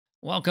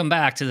Welcome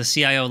back to the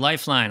CIO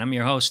Lifeline. I'm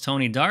your host,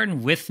 Tony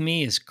Darden. With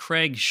me is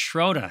Craig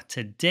Sroda.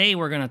 Today,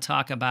 we're going to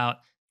talk about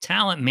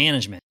talent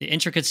management, the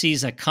intricacies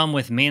that come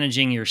with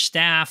managing your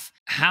staff,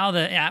 how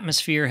the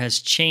atmosphere has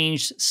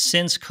changed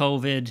since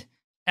COVID,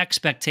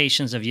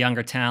 expectations of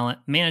younger talent,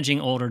 managing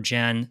older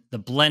gen, the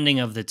blending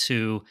of the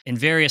two, and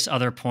various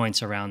other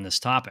points around this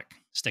topic.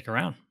 Stick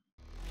around.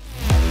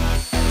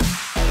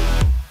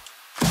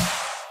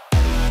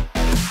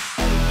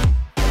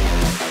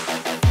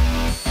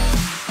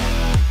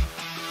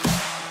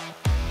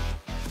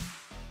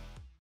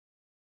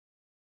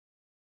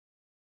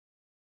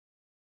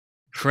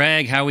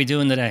 Craig, how are we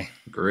doing today?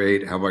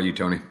 Great. How about you,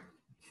 Tony?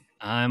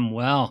 I'm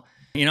well.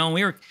 We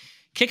were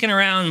kicking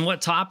around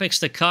what topics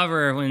to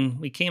cover when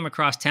we came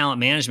across talent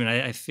management.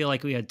 I feel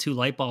like we had two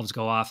light bulbs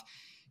go off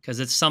because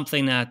it's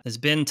something that has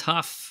been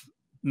tough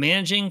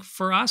managing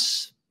for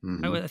us.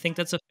 I think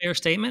that's a fair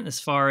statement as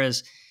far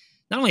as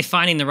not only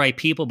finding the right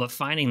people, but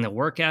finding the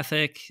work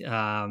ethic,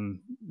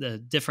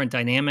 the different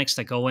dynamics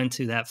that go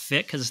into that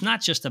fit. Because it's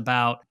not just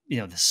about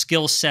the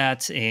skill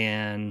set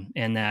and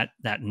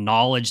that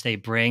knowledge they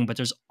bring, but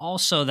there's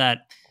also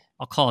that,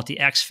 I'll call it the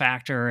X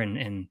factor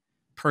and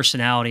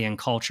personality and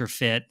culture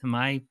fit. Am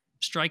I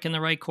striking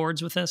the right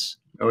chords with this?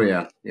 Oh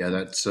yeah,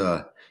 That's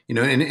and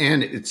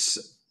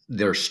it's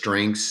their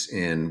strengths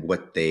and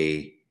what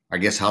they, I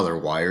guess, how they're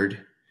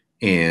wired.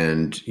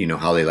 And,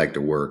 how they like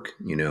to work,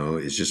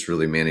 is just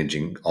really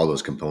managing all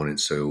those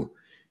components. So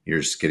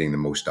you're just getting the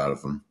most out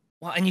of them.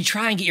 Well, and you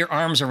try and get your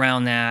arms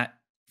around that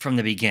from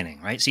the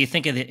beginning, right? So you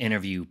think of the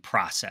interview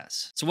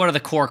process. So what are the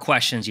core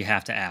questions you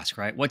have to ask,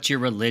 right? What's your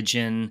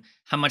religion?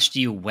 How much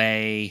do you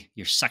weigh?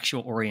 Your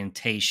sexual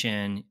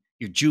orientation,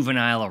 your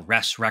juvenile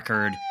arrest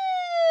record.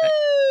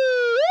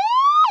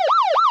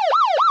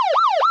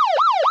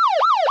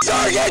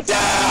 Sir, get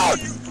down!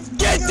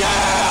 Get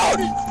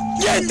down!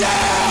 Get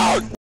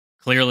down!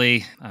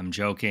 Clearly, I'm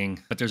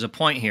joking, but there's a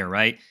point here,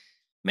 right?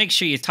 Make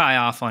sure you tie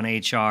off on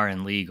HR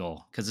and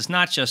legal because it's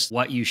not just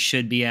what you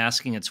should be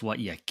asking; it's what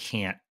you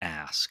can't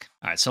ask.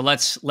 All right, so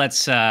let's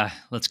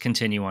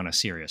continue on a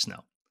serious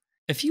note.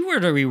 If you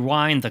were to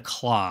rewind the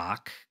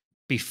clock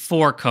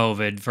before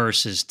COVID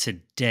versus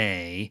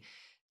today,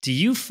 do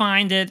you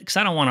find it? Because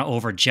I don't want to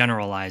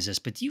overgeneralize this,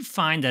 but do you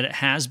find that it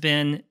has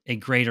been a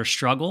greater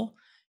struggle?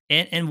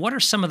 And what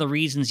are some of the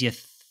reasons you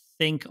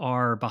think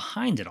are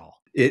behind it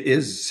all? It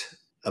is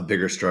a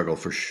bigger struggle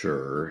for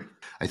sure.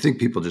 I think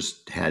people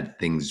just had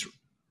things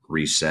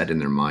reset in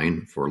their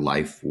mind for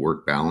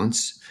life-work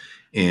balance.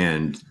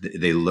 And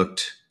they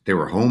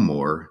were home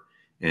more.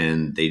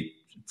 And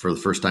for the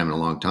first time in a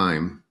long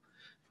time,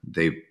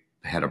 they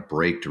had a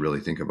break to really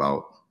think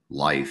about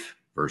life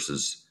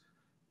versus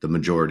the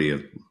majority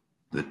of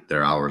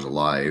their hours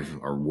alive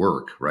are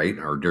work, right?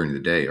 Or during the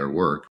day or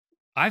work.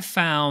 I've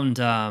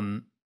found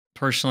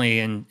personally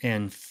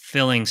in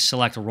filling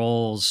select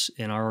roles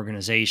in our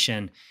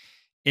organization,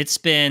 it's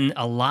been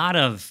a lot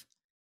of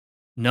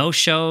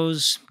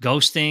no-shows,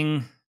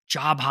 ghosting,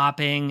 job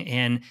hopping,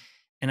 and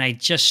I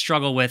just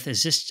struggle with,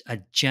 is this a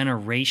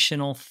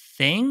generational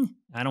thing?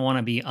 I don't want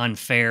to be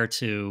unfair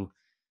to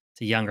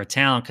younger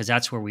talent because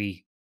that's where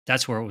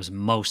it was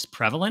most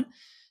prevalent.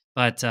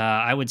 But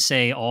I would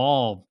say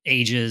all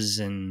ages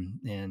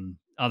and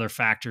other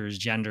factors,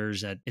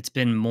 genders, that it's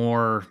been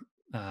more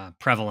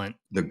prevalent.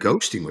 The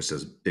ghosting was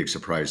a big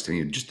surprise to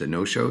me. Just the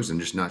no-shows and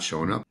just not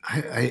showing up.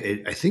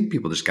 I think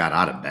people just got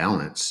out of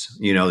balance.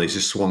 They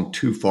just swung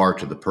too far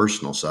to the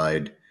personal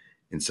side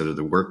instead of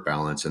the work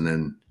balance. And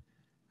then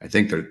I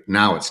think that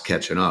now it's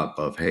catching up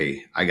of,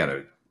 hey, I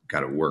gotta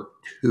work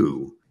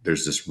too.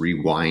 There's this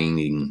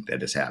rewinding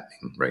that is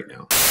happening right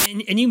now.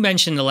 And you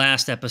mentioned the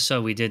last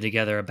episode we did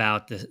together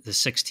about the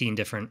 16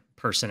 different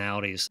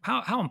personalities.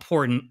 How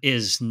important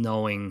is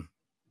knowing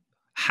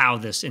how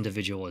this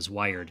individual is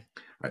wired?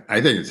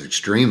 I think it's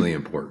extremely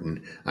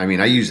important. I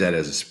mean, I use that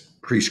as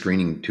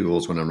pre-screening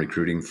tools when I'm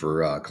recruiting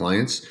for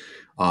clients.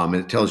 And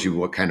it tells you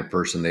what kind of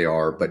person they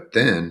are. But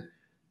then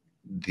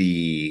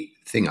the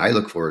thing I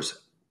look for is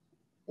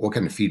what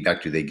kind of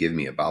feedback do they give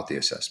me about the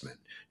assessment?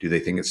 Do they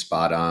think it's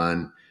spot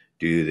on?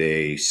 Do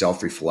they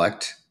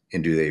self-reflect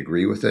and do they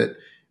agree with it?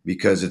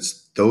 Because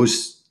it's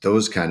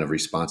those kind of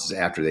responses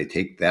after they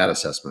take that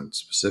assessment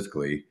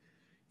specifically,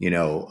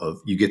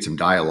 you get some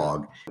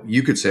dialogue.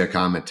 You could say a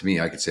comment to me,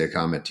 I could say a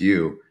comment to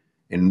you,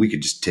 and we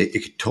could just it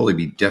could totally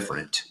be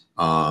different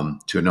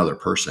to another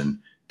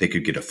person. They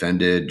could get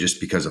offended just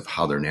because of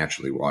how they're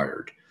naturally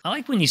wired. I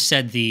like when you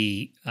said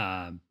the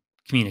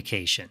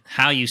communication,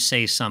 how you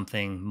say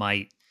something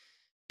might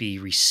be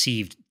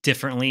received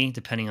differently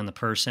depending on the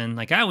person.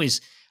 Like I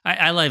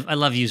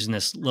love using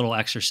this little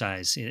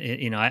exercise.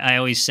 I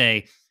always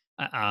say,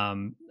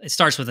 it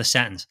starts with a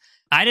sentence.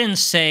 I didn't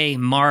say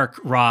Mark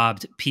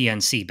robbed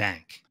PNC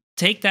Bank.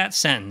 Take that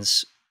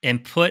sentence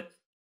and put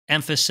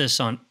emphasis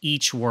on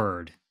each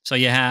word. So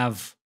you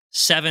have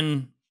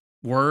 7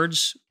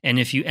 words, and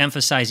if you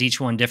emphasize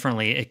each one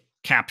differently, it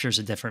captures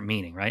a different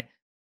meaning, right?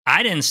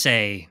 I didn't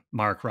say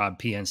Mark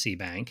robbed PNC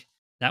Bank.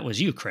 That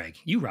was you, Craig.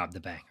 You robbed the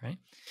bank, right?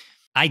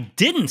 I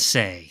didn't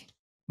say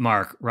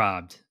Mark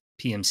robbed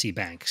PNC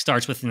Bank.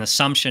 Starts with an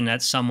assumption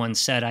that someone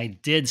said I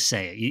did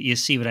say it. You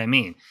see what I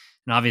mean?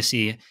 And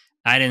obviously,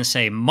 I didn't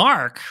say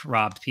Mark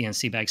robbed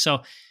PNC Bank.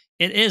 So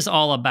it is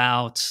all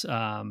about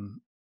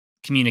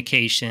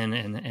communication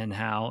and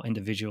how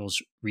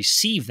individuals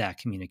receive that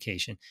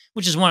communication,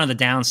 which is one of the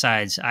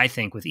downsides, I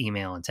think, with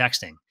email and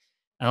texting.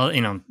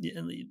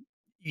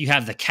 You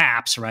have the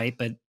caps, right?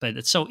 But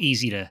it's so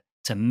easy to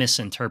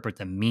misinterpret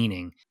the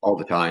meaning. All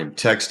the time.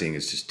 Texting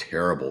is just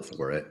terrible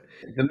for it.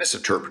 The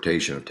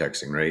misinterpretation of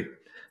texting, right?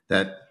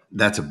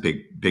 That's a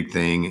big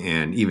thing,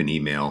 and even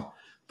email.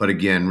 But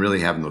again, really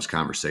having those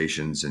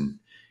conversations. And,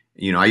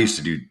 I used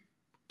to do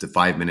the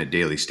 5-minute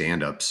daily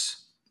stand-ups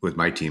with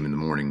my team in the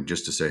morning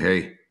just to say,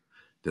 hey,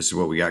 this is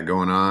what we got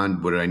going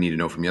on. What did I need to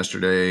know from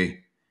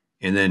yesterday?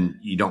 And then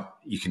you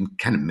can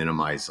kind of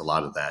minimize a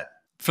lot of that.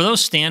 For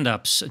those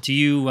stand-ups, do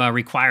you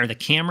require the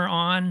camera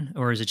on,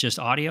 or is it just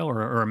audio,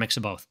 or a mix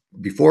of both?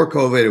 Before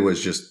COVID, it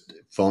was just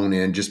phone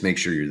in, just make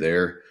sure you're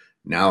there.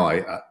 Now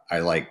I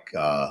like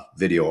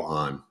video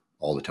on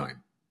all the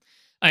time.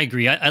 I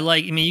agree.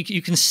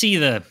 You can see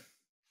there's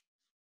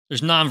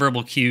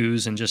nonverbal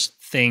cues and just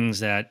things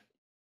that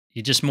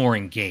you're just more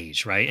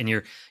engaged, right? And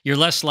you're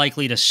less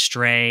likely to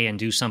stray and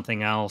do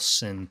something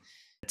else. And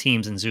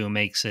Teams and Zoom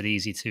makes it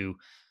easy to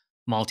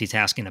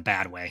multitask in a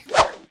bad way.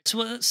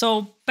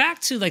 So back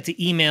to like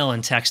the email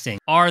and texting,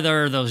 are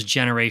there those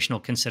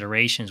generational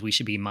considerations we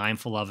should be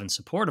mindful of and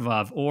supportive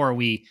of, or are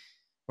we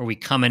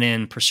coming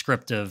in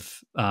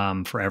prescriptive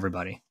for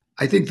everybody?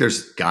 I think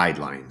there's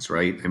guidelines,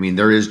 right? I mean,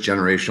 there is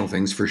generational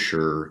things for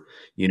sure.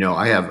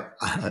 I have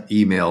an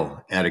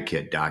email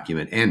etiquette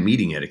document and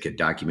meeting etiquette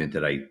document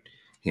that I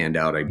hand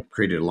out. I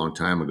created a long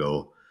time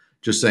ago,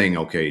 just saying,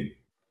 okay,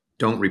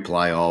 don't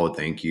reply all,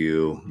 thank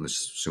you.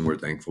 Let's assume we're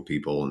thankful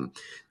people. And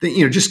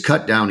then, just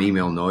cut down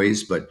email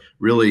noise, but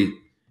really,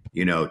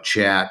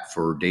 chat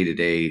for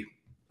day-to-day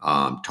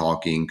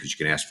talking, because you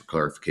can ask for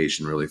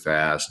clarification really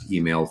fast,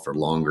 email for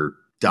longer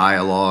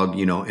dialogue,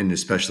 and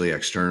especially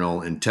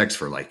external, and text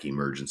for like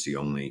emergency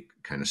only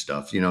kind of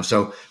stuff,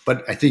 So,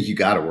 but I think you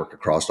got to work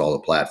across all the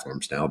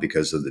platforms now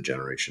because of the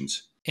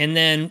generations. And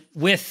then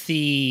with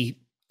the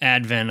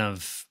advent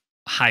of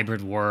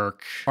hybrid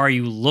work, are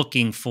you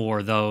looking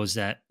for those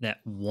that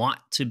want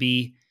to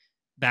be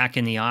back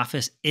in the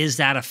office? Is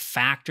that a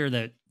factor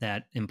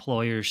that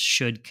employers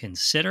should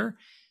consider?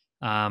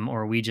 Or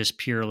are we just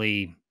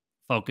purely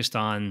focused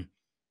on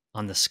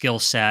the skill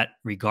set,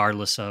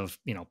 regardless of,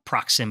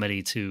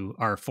 proximity to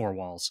our four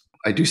walls?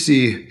 I do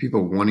see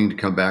people wanting to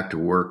come back to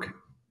work,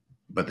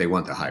 but they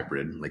want the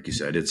hybrid. Like you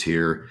said, it's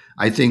here.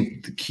 I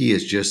think the key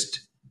is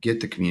just get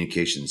the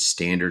communication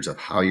standards of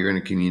how you're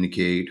going to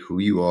communicate, who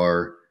you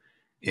are,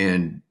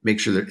 and make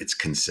sure that it's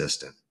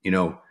consistent.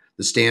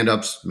 The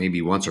stand-ups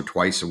maybe once or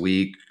twice a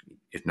week,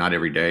 if not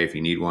every day, if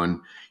you need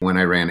one. When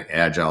I ran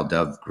Agile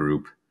Dev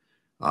Group,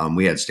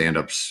 we had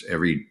stand-ups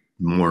every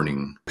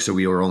morning. So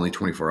we were only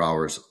 24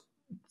 hours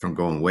from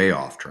going way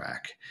off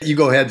track. You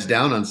go heads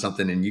down on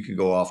something and you can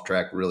go off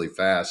track really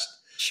fast.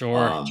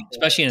 Sure.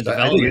 Especially in a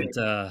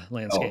development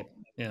landscape.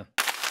 Yeah.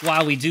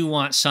 While we do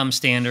want some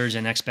standards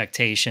and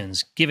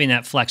expectations, giving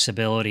that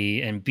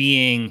flexibility and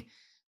being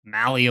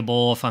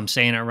malleable, if I'm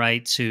saying it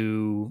right,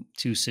 to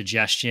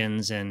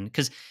suggestions, and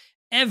because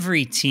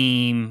every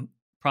team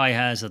probably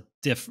has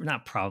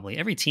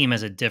every team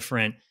has a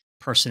different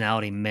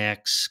personality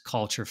mix,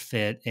 culture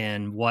fit,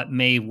 and what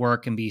may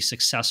work and be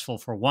successful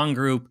for one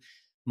group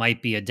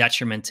might be a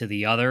detriment to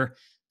the other.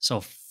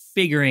 So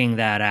figuring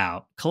that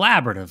out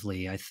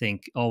collaboratively, I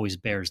think, always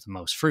bears the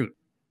most fruit.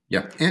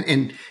 Yeah,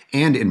 and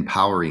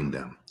empowering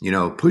them,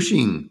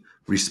 pushing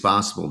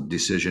responsible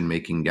decision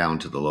making down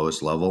to the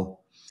lowest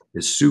level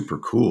is super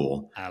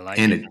cool. I like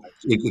and it.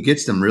 It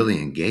gets them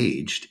really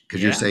engaged,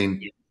 because you're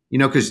saying,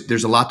 because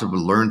there's a lot to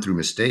learn through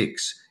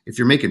mistakes. If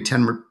you're making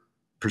 10%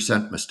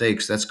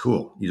 mistakes, that's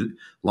cool. As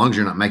long as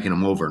you're not making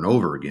them over and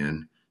over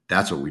again,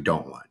 that's what we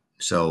don't want.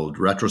 So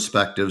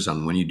retrospectives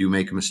on when you do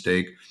make a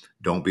mistake,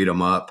 don't beat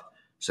them up.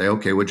 Say,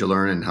 okay, what'd you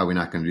learn and how are we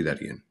not going to do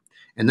that again?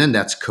 And then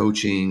that's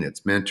coaching,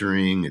 it's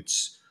mentoring,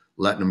 it's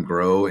letting them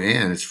grow,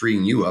 and it's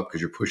freeing you up because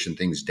you're pushing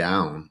things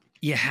down.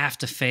 You have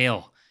to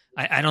fail.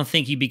 I don't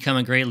think you become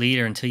a great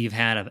leader until you've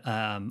had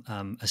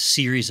a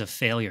series of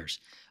failures.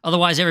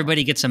 Otherwise,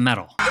 everybody gets a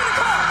medal.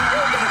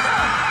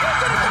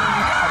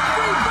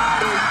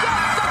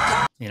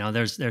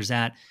 There's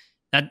that,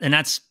 and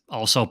that's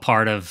also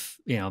part of,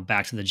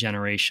 back to the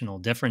generational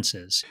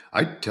differences.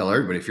 I tell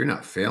everybody, if you're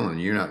not failing,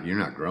 you're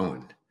not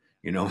growing.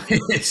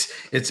 It's.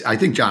 I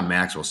think John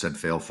Maxwell said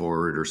 "fail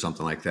forward" or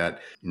something like that.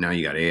 Now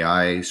you got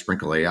AI,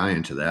 sprinkle AI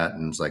into that,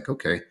 and it's like,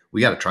 okay,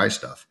 we got to try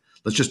stuff.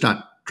 Let's just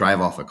not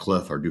drive off a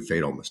cliff or do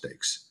fatal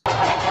mistakes.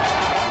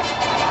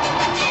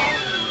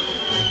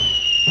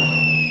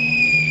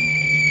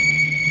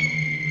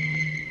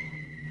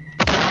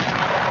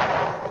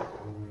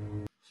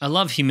 I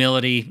love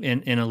humility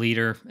in a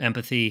leader,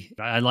 empathy.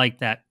 I like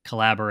that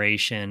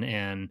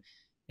collaboration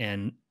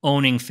and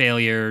owning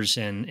failures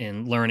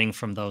and learning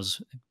from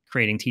those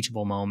creating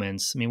teachable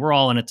moments. I mean, we're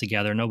all in it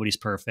together. Nobody's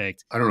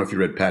perfect. I don't know if you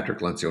read Patrick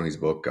Lencioni's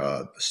book,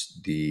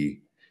 the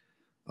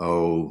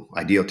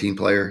Ideal Team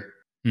Player.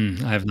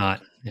 I have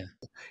not. Yeah.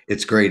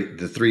 It's great.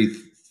 The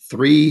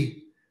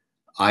three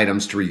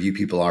items to review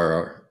people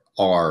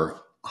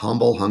are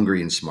humble,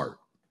 hungry, and smart.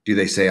 Do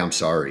they say I'm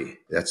sorry?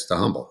 That's the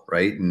humble,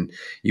 right? And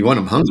you want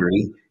them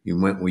hungry. You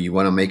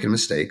want them making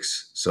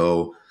mistakes.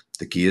 So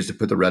the key is to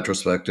put the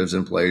retrospectives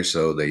in place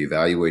so they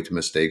evaluate the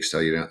mistakes,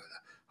 tell you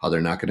how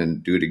they're not going to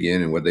do it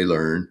again and what they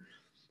learn.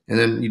 And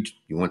then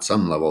you want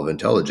some level of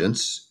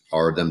intelligence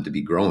or them to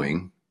be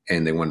growing,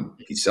 and they want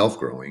to be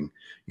self-growing.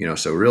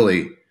 So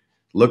really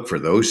look for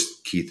those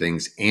key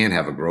things and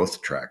have a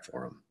growth track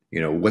for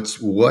them.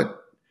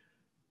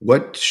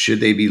 What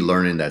should they be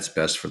learning that's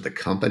best for the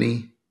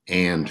company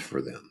and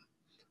for them?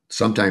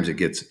 Sometimes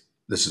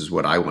this is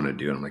what I want to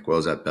do. And I'm like, well,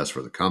 is that best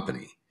for the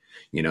company?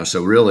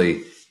 So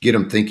really get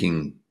them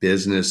thinking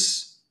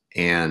business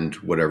and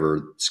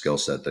whatever skill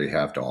set they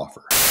have to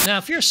offer. Now,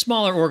 if you're a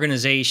smaller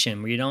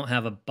organization where you don't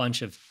have a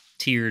bunch of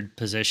tiered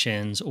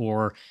positions,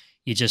 or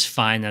you just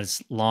find that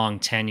it's long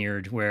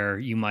tenured where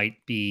you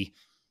might be,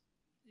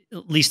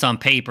 at least on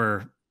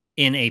paper,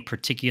 in a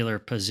particular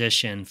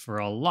position for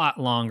a lot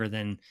longer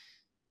than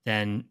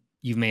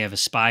you may have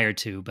aspired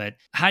to. But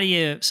how do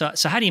you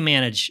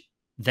manage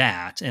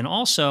that? And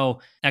also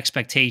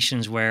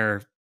expectations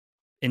where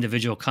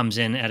individual comes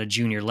in at a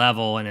junior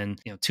level and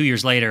then 2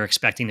 years later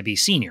expecting to be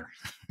senior.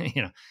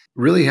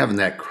 Really having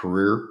that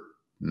career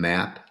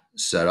map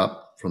set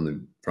up from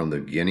the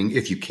beginning,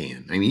 if you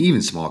can. I mean,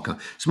 even small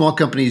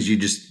companies,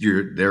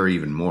 they're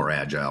even more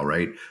agile,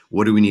 right?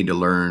 What do we need to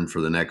learn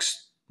for the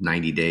next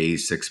 90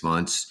 days, 6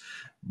 months?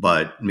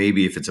 But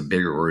maybe if it's a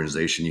bigger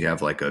organization, you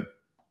have like a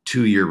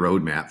 2-year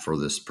roadmap for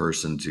this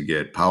person to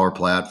get Power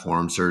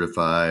Platform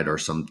certified or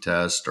some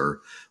test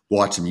or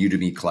watch some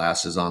Udemy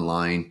classes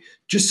online,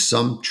 just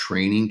some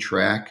training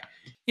track.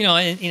 You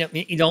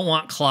don't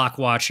want clock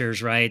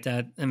watchers, right?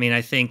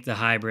 I think the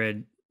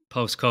hybrid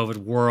post-COVID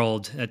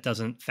world, that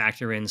doesn't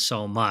factor in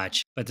so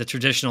much, but the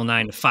traditional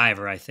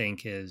 9-to-5er, I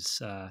think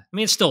is,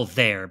 it's still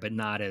there, but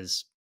not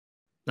as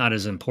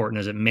important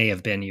as it may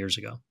have been years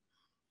ago.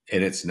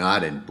 And it's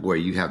not, and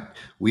boy,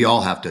 we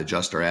all have to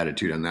adjust our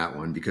attitude on that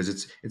one, because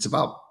it's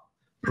about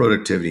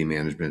productivity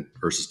management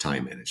versus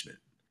time management.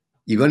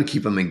 You're going to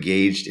keep them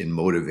engaged and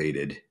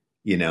motivated,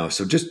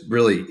 so just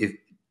really,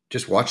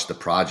 just watch the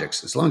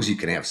projects. As long as you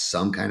can have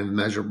some kind of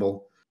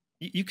measurable.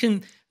 You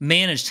can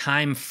manage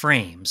time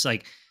frames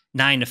like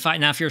 9 to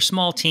 5. Now, if you're a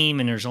small team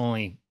and there's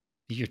only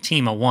your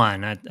team of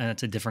one,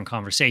 that's a different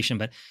conversation.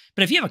 But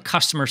if you have a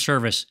customer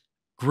service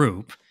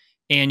group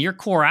and your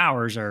core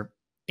hours are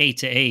 8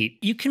 to 8,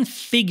 you can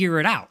figure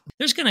it out.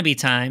 There's going to be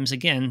times,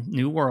 again,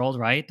 new world,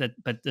 right?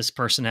 But this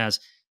person has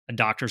a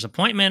doctor's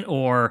appointment,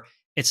 or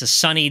it's a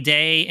sunny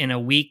day in a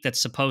week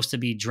that's supposed to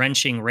be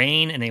drenching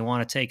rain, and they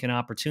want to take an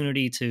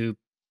opportunity to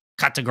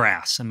cut the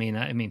grass.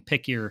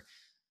 Pick your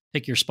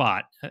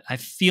spot. I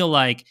feel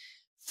like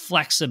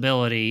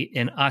flexibility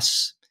in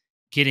us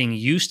getting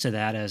used to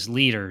that as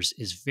leaders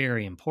is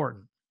very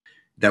important.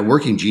 That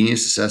working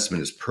genius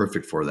assessment is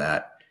perfect for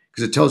that,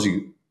 because it tells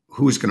you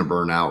who's going to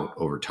burn out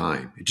over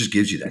time. It just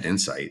gives you that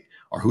insight,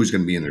 or who's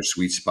going to be in their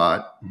sweet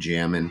spot,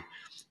 jamming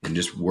and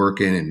just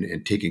working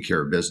and taking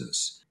care of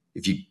business.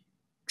 If you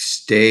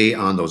stay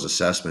on those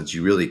assessments,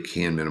 you really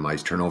can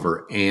minimize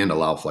turnover and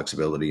allow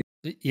flexibility.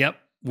 Yep.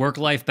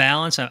 Work-life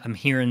balance. I'm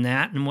hearing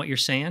that in what you're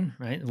saying,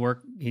 right?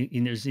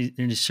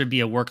 There should be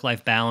a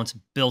work-life balance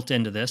built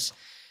into this.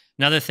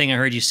 Another thing I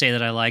heard you say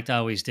that I liked, I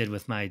always did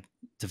with my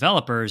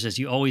developers, is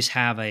you always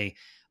have I'm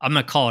going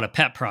to call it a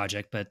pet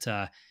project, but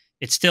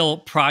it's still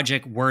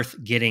project worth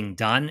getting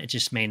done. It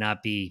just may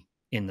not be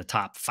in the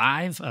top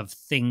 5 of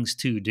things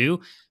to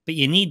do, but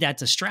you need that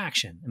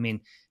distraction.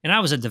 And I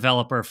was a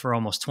developer for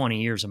almost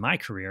 20 years of my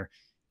career,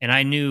 and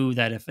I knew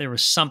that if there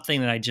was something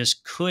that I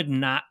just could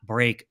not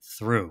break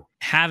through,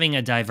 having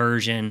a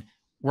diversion,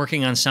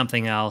 working on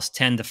something else,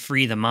 tend to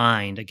free the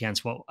mind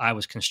against what I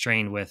was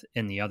constrained with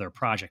in the other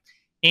project.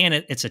 And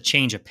it's a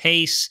change of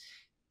pace.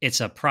 It's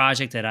a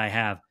project that I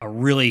have a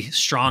really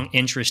strong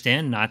interest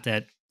in. Not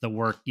that the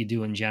work you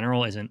do in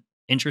general isn't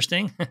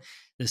interesting.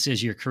 This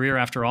is your career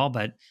after all,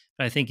 but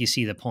I think you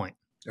see the point.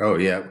 Oh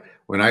yeah.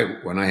 When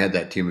I had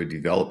that team of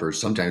developers,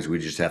 sometimes we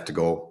just have to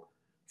go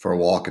for a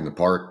walk in the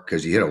park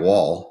because you hit a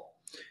wall.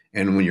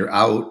 And when you're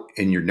out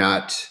and you're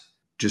not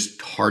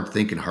just hard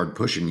thinking, hard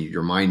pushing,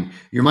 your mind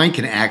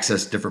can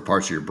access different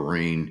parts of your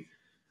brain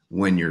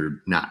when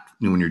you're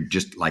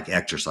just like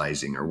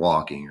exercising or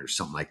walking or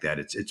something like that.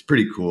 It's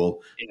pretty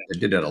cool. Yeah. I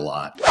did that a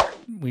lot.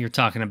 We were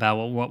talking about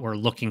what we're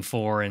looking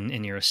for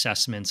in your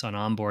assessments on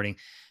onboarding,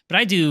 but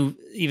I do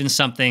even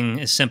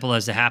something as simple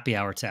as the happy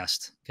hour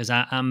test, because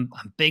I'm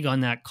big on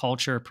that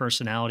culture,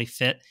 personality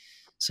fit.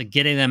 So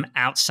getting them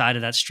outside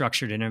of that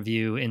structured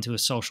interview into a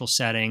social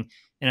setting,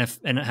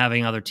 and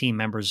having other team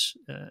members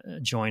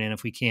join in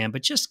if we can,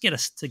 but just get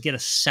a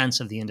sense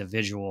of the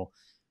individual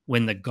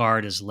when the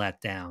guard is let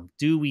down.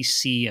 Do we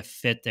see a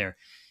fit there?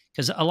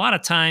 Because a lot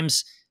of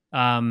times,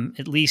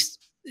 at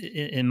least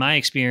in my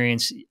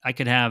experience, I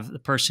could have the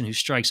person who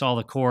strikes all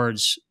the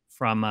chords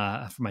from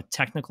a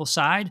technical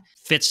side,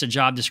 fits the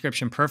job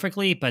description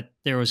perfectly, but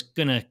there was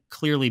going to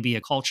clearly be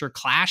a culture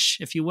clash,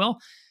 if you will.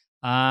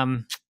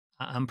 I'm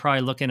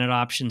probably looking at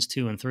options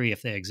 2 and 3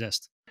 if they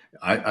exist.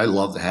 I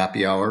love the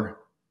happy hour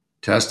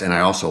test, and I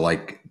also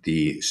like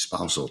the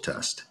spousal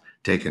test,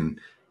 taking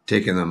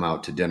them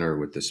out to dinner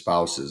with the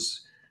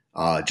spouses,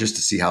 just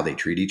to see how they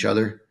treat each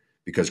other,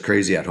 because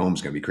crazy at home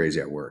is going to be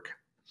crazy at work.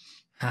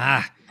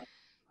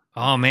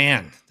 Oh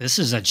man, this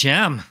is a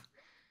gem.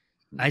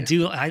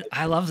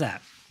 I love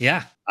that.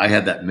 Yeah. I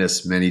had that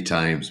miss many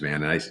times,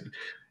 man.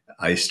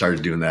 I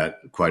started doing that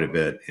quite a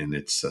bit, and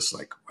it's just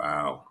like,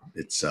 wow,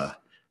 it's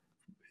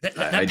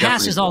that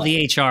passes all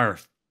the HR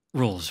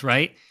rules,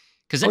 right?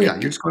 Because you're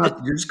just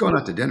going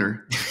out to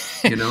dinner,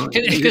 you know.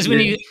 Because when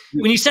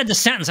you said the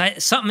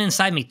sentence, something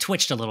inside me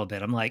twitched a little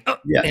bit. I'm like, oh,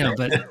 yeah, you know,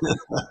 but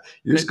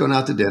you're just going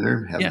out to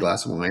dinner, have a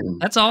glass of wine.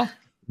 That's all.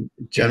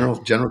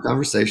 General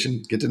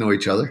conversation, get to know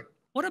each other.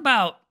 What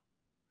about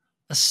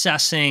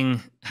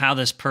assessing how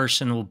this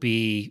person will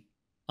be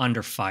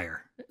under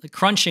fire? The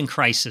crunch and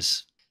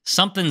crisis.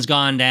 Something's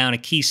gone down, a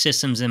key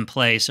system's in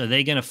place. Are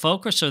they going to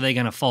focus or are they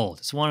going to fold?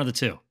 It's one of the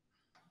two.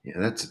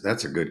 Yeah,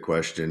 that's a good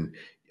question.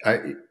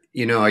 I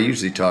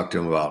usually talk to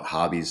them about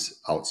hobbies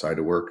outside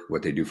of work,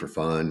 what they do for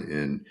fun.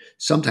 And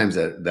sometimes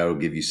that'll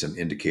give you some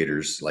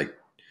indicators, like,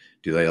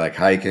 do they like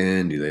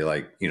hiking? Do they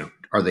like,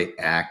 are they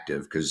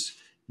active? Because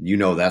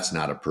that's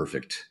not a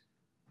perfect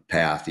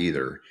path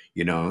either,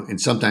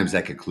 and sometimes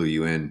that could clue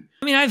you in.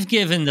 I mean, I've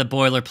given the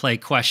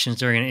boilerplate questions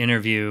during an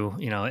interview,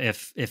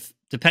 if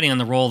depending on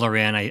the role they're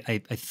in, I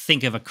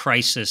think of a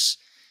crisis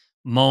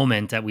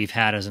moment that we've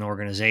had as an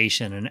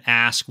organization and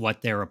ask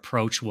what their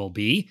approach will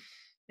be.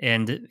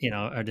 And, do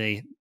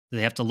they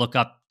have to look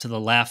up to the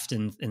left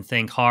and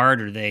think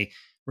hard, or do they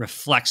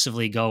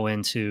reflexively go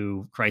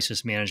into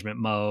crisis management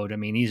mode? I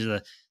mean, these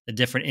are the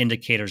different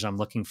indicators I'm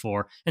looking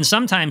for. And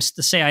sometimes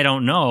to say I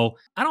don't know,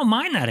 I don't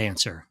mind that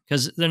answer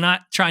because they're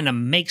not trying to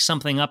make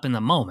something up in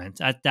the moment.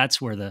 That's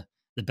where the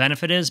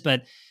benefit is.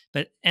 But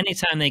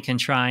anytime they can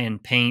try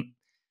and paint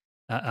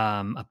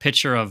a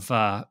picture of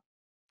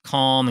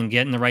calm and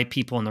getting the right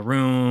people in the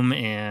room,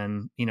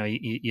 and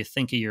you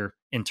think of your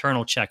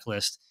internal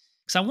checklist,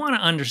 because I want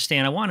to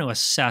understand, I want to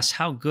assess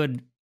how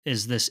good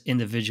is this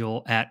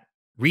individual at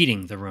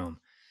reading the room.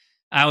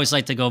 I always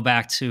like to go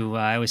back to,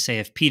 I always say,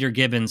 if Peter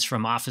Gibbons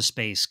from Office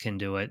Space can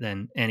do it,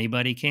 then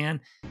anybody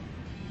can.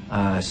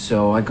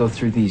 So I go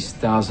through these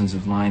thousands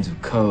of lines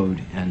of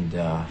code, and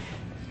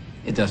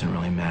it doesn't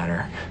really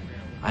matter.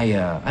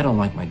 I don't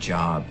like my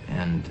job,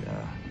 and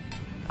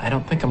I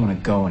don't think I'm going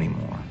to go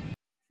anymore.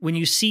 When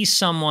you see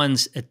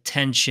someone's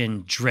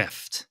attention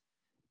drift,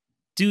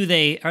 are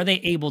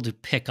they able to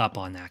pick up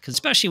on that? Because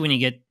especially when you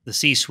get the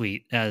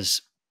C-suite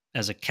as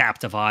a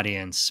captive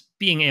audience,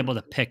 being able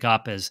to pick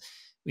up as,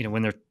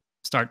 when they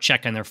start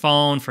checking their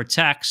phone for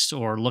text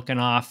or looking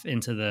off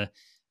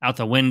out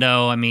the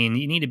window. I mean,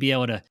 you need to be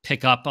able to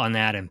pick up on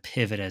that and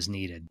pivot as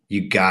needed.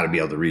 You got to be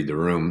able to read the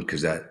room,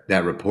 because that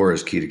rapport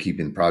is key to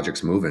keeping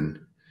projects moving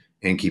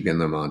and keeping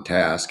them on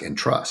task, and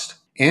trust.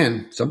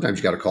 And sometimes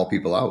you got to call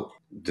people out.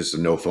 This is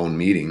a no phone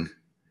meeting.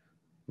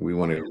 We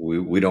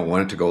don't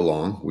want it to go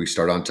long. We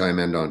start on time,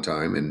 end on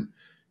time. And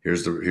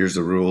here's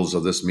the rules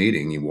of this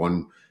meeting.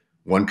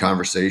 One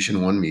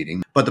conversation, one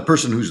meeting. But the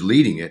person who's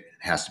leading it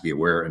has to be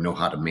aware and know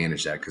how to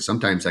manage that, because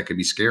sometimes that could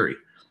be scary,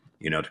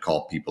 to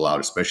call people out,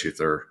 especially if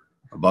they're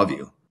above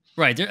you.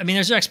 Right.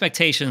 There's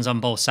expectations on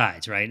both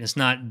sides, right? It's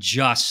not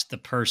just the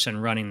person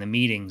running the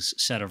meeting's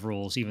set of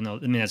rules, even though,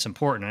 that's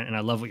important. And I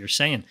love what you're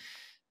saying,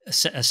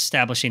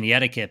 establishing the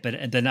etiquette.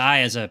 But then I,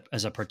 as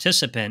a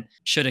participant,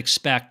 should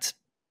expect,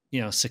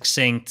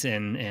 succinct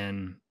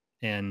and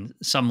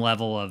some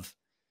level of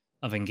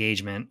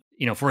engagement.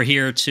 If we're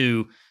here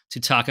to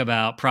talk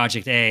about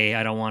project A,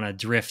 I don't want to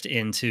drift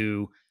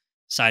into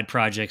side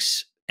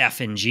projects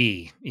F and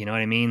G. You know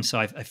what I mean? So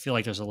I feel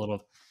like there's a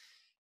little.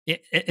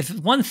 If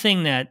one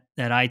thing that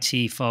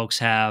IT folks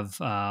have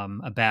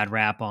a bad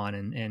rap on,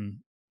 and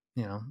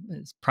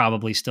it's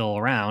probably still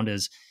around,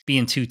 is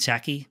being too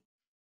techie.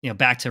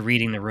 Back to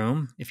reading the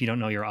room. If you don't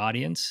know your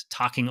audience,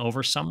 talking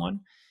over someone,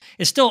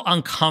 it's still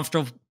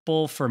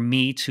uncomfortable for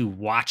me to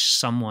watch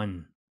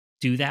someone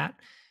do that.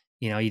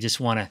 You just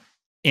want to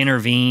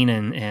intervene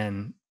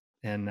and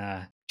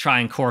try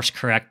and course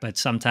correct, but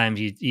sometimes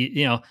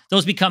you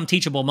those become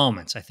teachable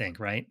moments, I think,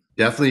 right?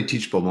 Definitely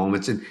teachable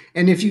moments. And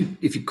if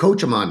you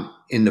coach them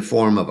in the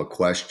form of a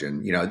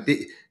question,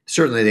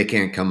 certainly they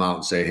can't come out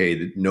and say,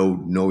 hey,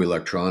 no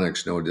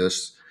electronics, no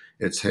this.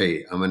 It's,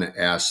 hey, I'm going to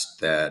ask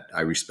that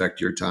I respect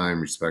your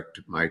time,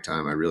 respect my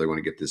time. I really want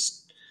to get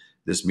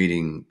this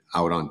meeting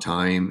out on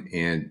time,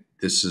 and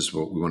this is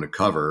what we want to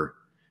cover.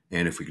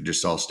 And if we could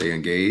just all stay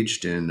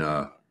engaged and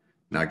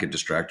not get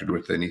distracted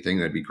with anything,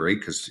 that'd be great,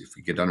 because if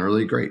we get done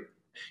early, great.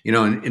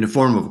 In the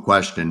form of a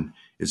question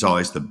is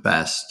always the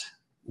best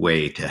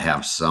way to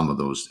have some of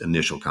those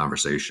initial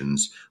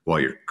conversations while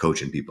you're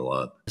coaching people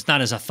up. It's not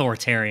as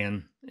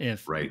authoritarian.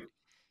 If right,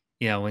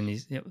 when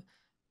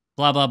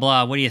blah, blah,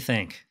 blah. What do you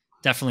think?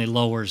 Definitely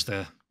lowers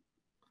the,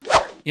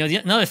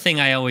 another thing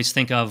I always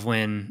think of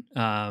when,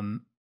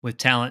 with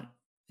talent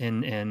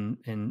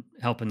and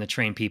helping to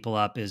train people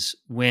up is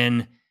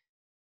when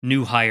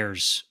new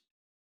hires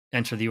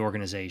enter the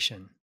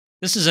organization.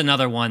 This is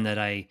another one that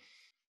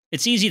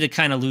it's easy to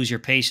kind of lose your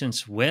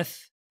patience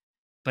with,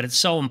 but it's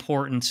so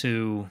important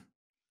to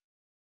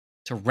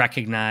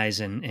recognize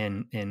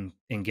and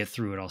get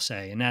through it, I'll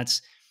say. And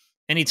that's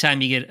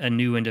anytime you get a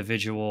new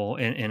individual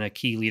in a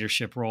key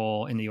leadership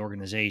role in the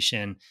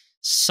organization,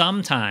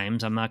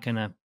 sometimes, I'm not going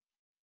to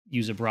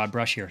use a broad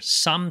brush here,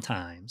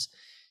 sometimes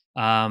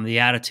the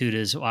attitude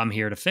is, well, I'm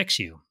here to fix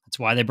you. That's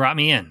why they brought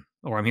me in,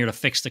 or I'm here to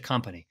fix the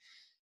company.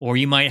 Or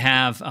you might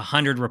have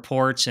 100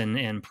 reports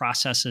and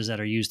processes that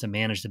are used to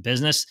manage the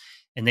business,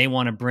 and they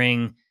want to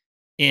bring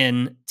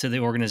in to the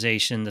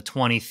organization the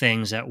 20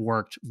 things that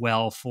worked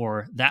well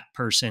for that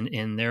person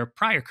in their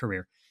prior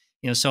career.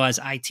 So as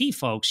IT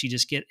folks, you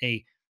just get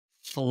a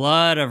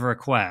flood of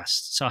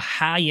requests. So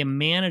how you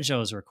manage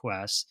those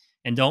requests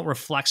and don't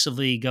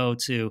reflexively go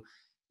to,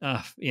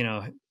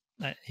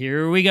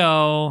 here we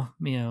go,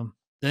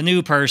 the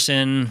new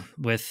person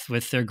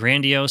with their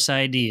grandiose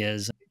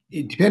ideas.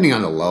 Depending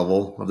on the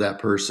level of that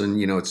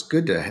person, it's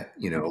good to,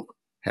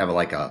 have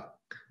like a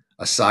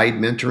side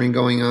mentoring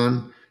going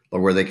on, or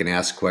where they can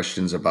ask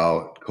questions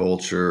about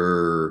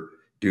culture,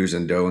 do's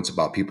and don'ts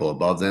about people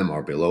above them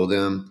or below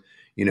them.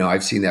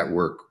 I've seen that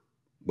work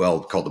well,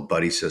 called the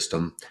buddy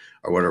system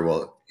or whatever.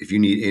 Well, if you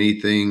need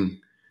anything,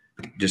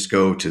 just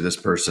go to this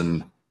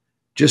person,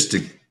 just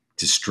to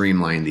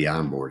streamline the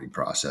onboarding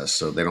process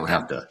so they don't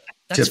have to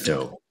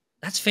tiptoe.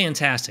 That's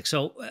fantastic.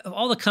 So of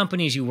all the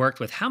companies you worked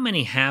with, how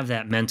many have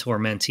that mentor,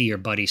 mentee, or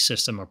buddy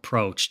system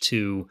approach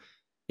to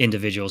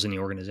individuals in the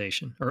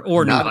organization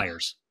or new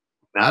hires?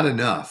 Not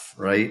enough,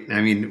 right?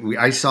 I mean,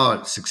 I saw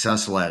it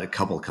successful at a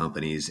couple of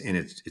companies, and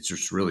it's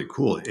just really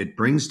cool. It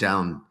brings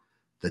down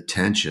the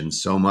tension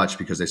so much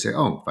because they say,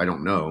 oh, if I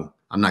don't know,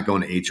 I'm not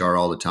going to HR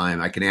all the time.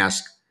 I can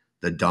ask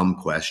the dumb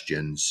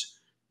questions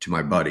to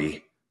my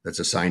buddy that's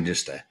assigned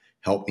just to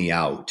help me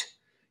out,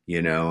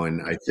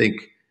 and I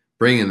think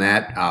bringing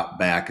that out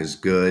back is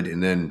good.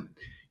 And then,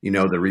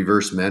 the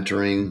reverse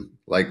mentoring,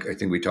 like I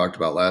think we talked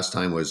about last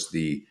time, was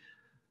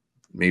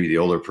maybe the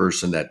older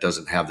person that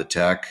doesn't have the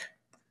tech,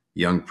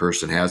 young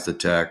person has the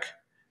tech,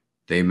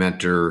 they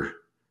mentor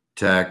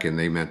tech and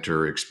they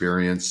mentor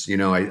experience.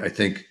 I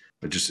think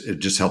it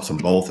just helps them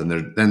both. And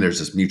then there's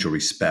this mutual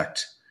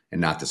respect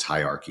and not this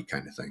hierarchy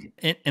kind of thing.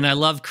 And I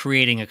love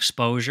creating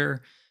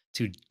exposure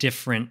to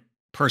different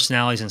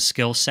personalities and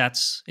skill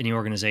sets in the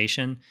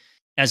organization.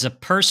 As a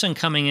person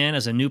coming in,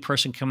 as a new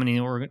person coming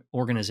in the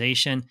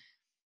organization,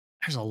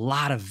 there's a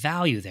lot of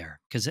value there.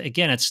 Because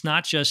again, it's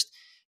not just,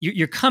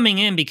 you're coming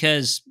in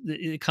because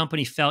the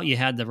company felt you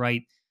had the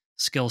right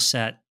skill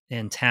set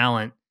and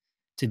talent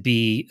to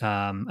be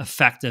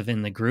effective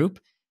in the group.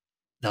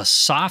 The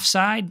soft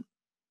side,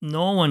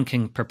 no one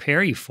can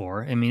prepare you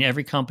for. I mean,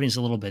 every company is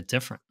a little bit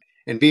different.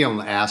 And being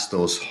able to ask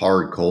those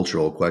hard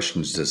cultural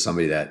questions to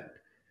somebody that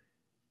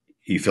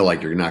you feel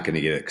like you're not going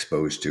to get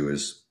exposed to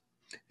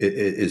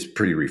is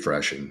pretty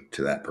refreshing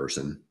to that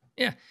person.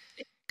 Yeah.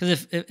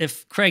 Because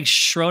if Craig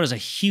Sroda is a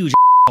huge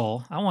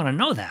asshole, I want to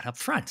know that up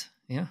front.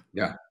 Yeah.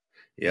 Yeah.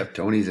 Yep.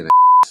 Tony's an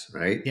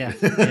right? Yeah.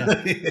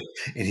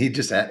 And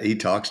he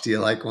talks to you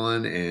like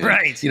one. And,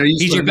 right.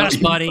 He's your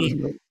best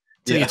buddy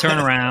till you turn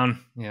around.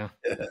 Yeah.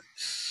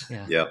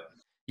 Yep.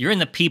 You're in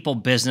the people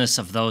business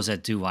of those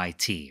that do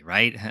IT,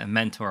 right? A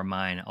mentor of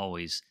mine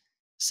always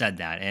said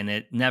that, and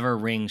it never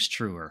rings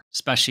truer,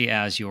 especially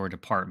as your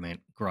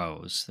department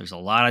grows. There's a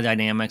lot of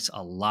dynamics,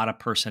 a lot of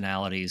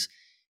personalities,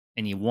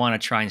 and you want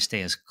to try and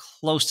stay as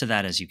close to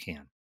that as you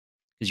can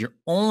because you're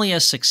only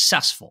as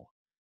successful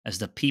as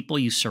the people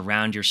you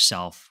surround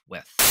yourself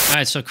with. All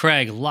right, so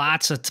Craig,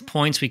 lots of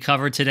points we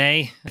covered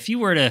today. If you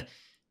were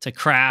to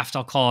craft,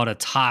 I'll call it a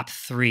top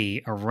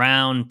 3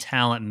 around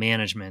talent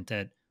management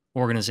that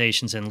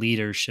organizations and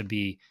leaders should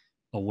be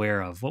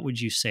aware of, what would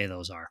you say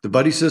those are? The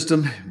buddy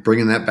system,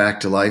 bringing that back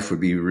to life would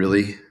be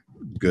really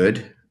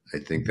good. I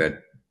think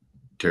that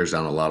tears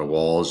down a lot of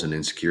walls and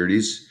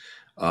insecurities.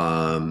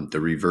 The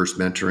reverse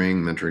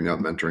mentoring up,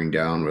 mentoring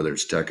down, whether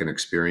it's tech and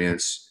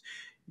experience,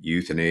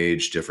 youth and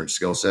age, different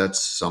skill sets,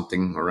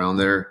 something around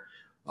there.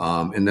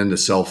 And then the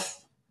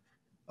self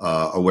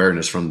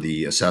awareness from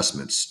the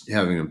assessments,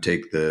 having them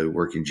take the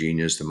Working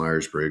Genius, the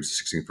Myers-Briggs, the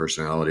 16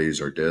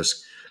 personalities or DISC,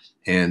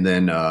 and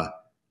then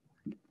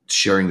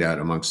sharing that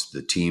amongst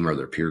the team or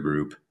their peer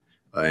group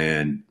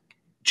and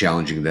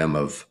challenging them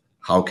of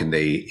how can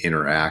they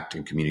interact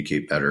and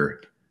communicate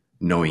better,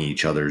 knowing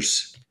each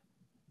other's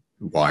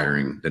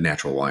wiring, the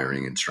natural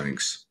wiring and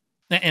strengths.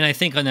 And I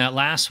think on that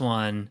last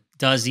one,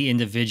 does the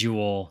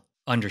individual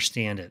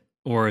understand it?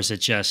 Or is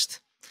it just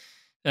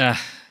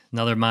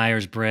another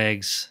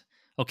Myers-Briggs?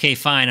 Okay,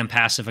 fine, I'm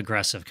passive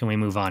aggressive. Can we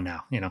move on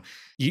now?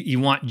 You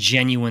want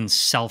genuine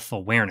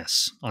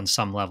self-awareness on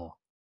some level.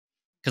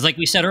 Because like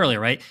we said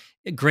earlier, right?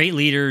 Great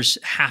leaders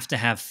have to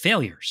have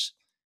failures.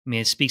 I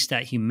mean, it speaks to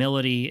that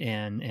humility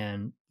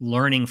and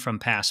learning from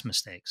past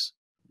mistakes.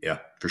 Yeah,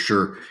 for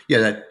sure. Yeah,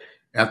 that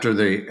after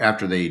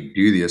they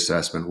do the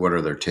assessment, what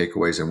are their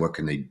takeaways and what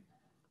can they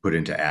put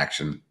into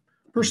action,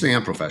 personally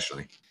and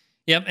professionally?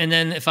 Yep. And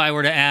then if I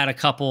were to add a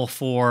couple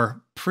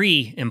for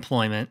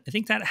pre-employment, I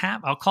think that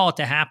I'll call it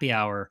the happy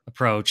hour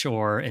approach,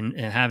 or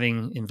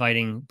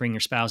inviting, bring your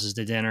spouses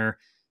to dinner,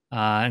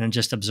 and then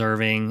just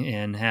observing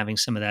and having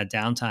some of that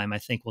downtime. I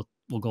think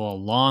will go a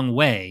long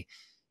way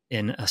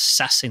in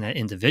assessing that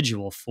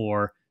individual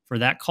for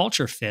that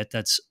culture fit.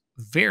 That's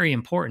very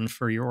important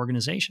for your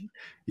organization.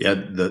 Yeah,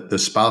 the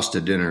spouse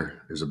to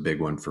dinner is a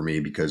big one for me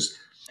because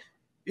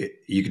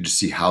you can just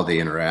see how they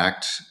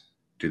interact.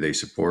 Do they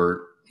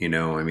support? I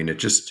mean,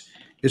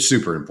 it's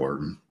super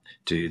important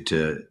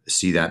to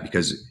see that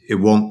because it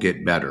won't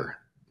get better,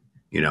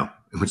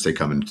 once they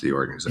come into the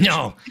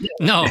organization.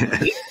 No.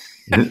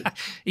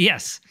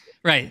 Yes.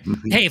 Right.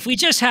 Hey, if we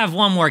just have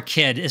one more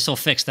kid, this will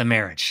fix the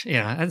marriage. Oh,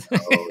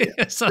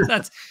 yeah. So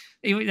that's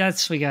we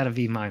got to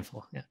be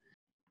mindful. Yeah.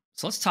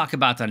 So let's talk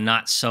about the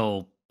not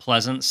so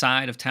pleasant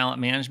side of talent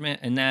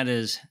management, and that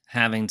is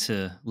having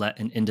to let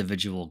an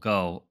individual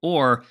go,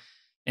 or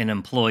an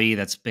employee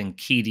that's been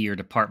key to your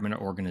department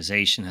or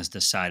organization has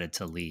decided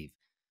to leave.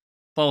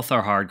 Both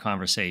are hard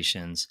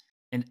conversations.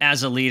 And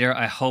as a leader,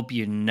 I hope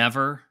you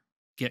never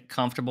get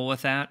comfortable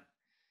with that,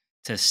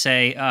 to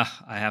say, I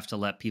have to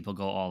let people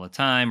go all the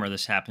time, or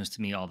this happens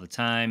to me all the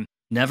time.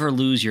 Never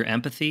lose your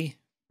empathy.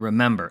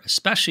 Remember,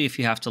 especially if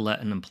you have to let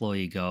an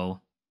employee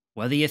go,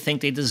 whether you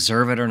think they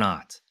deserve it or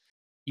not,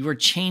 you are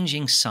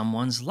changing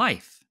someone's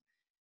life.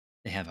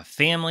 They have a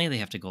family they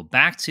have to go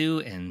back to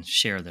and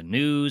share the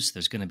news.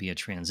 There's going to be a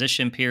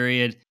transition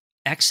period.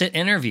 Exit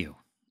interview.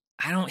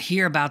 I don't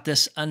hear about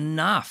this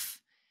enough.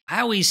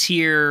 I always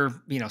hear,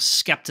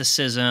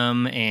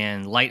 skepticism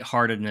and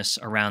lightheartedness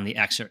around the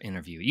exit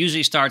interview. It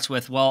usually starts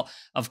with, well,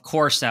 of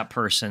course that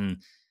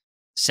person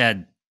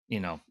said,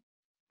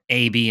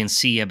 A, B, and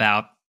C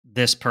about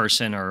this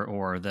person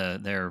or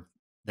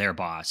their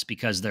boss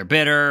because they're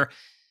bitter.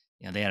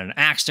 They had an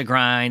axe to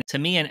grind. To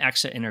me, an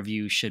exit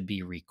interview should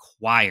be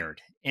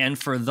required. And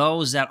for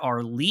those that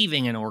are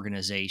leaving an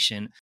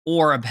organization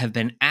or have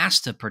been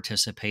asked to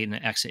participate in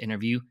an exit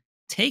interview,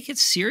 take it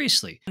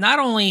seriously. Not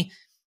only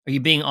are you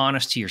being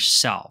honest to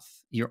yourself,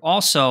 you're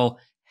also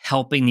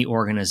helping the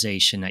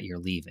organization that you're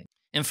leaving.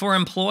 And for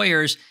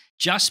employers,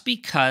 just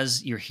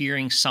because you're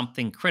hearing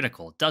something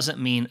critical doesn't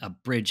mean a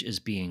bridge is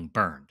being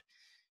burned.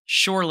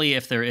 Surely,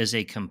 if there is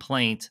a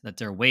complaint that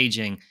they're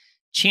waging,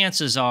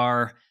 chances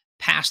are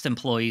past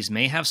employees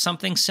may have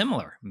something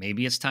similar.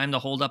 Maybe it's time to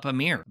hold up a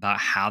mirror about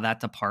how that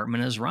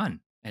department is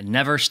run. And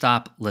never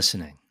stop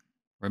listening.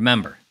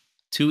 Remember,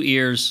 2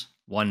 ears,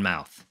 1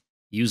 mouth.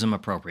 Use them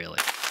appropriately.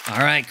 All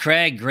right,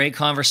 Craig, great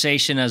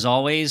conversation as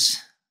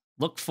always.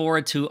 Look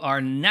forward to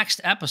our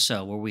next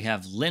episode where we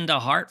have Linda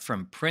Hart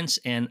from Prince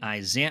and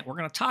Izant. We're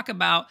going to talk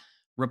about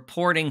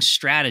reporting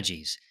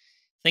strategies.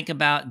 Think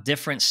about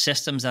different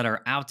systems that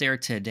are out there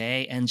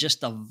today and just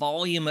the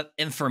volume of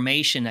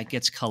information that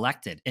gets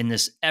collected in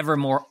this ever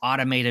more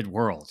automated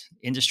world.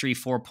 Industry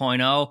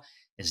 4.0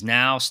 is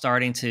now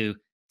starting to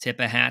tip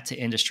a hat to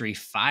Industry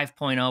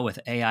 5.0 with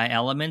AI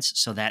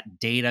elements, so that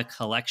data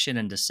collection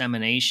and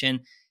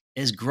dissemination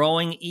is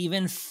growing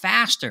even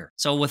faster.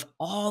 So with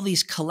all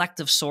these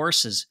collective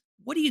sources,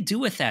 what do you do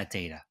with that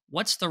data?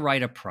 What's the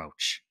right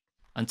approach?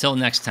 Until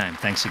next time,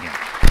 thanks again.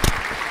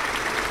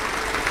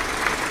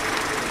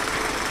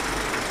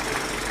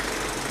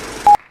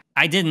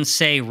 I didn't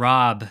say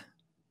Rob.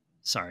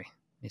 Sorry,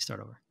 let me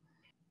start over.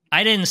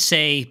 I didn't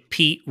say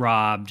Pete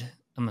robbed.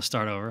 I'm going to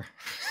start over.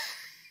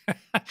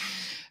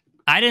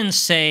 I didn't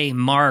say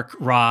Mark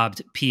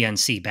robbed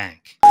PNC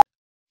Bank.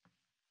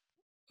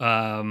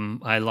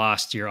 I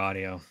lost your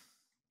audio.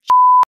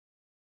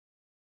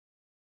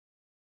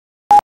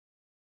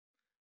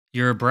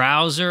 Your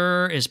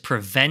browser is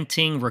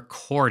preventing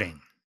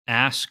recording.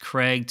 Ask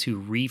Craig to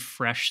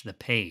refresh the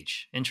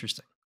page.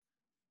 Interesting.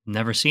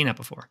 Never seen it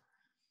before.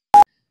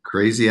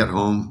 Crazy at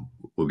home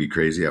will be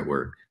crazy at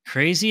work.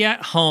 Crazy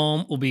at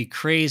home will be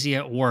crazy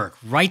at work.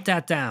 Write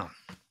that down.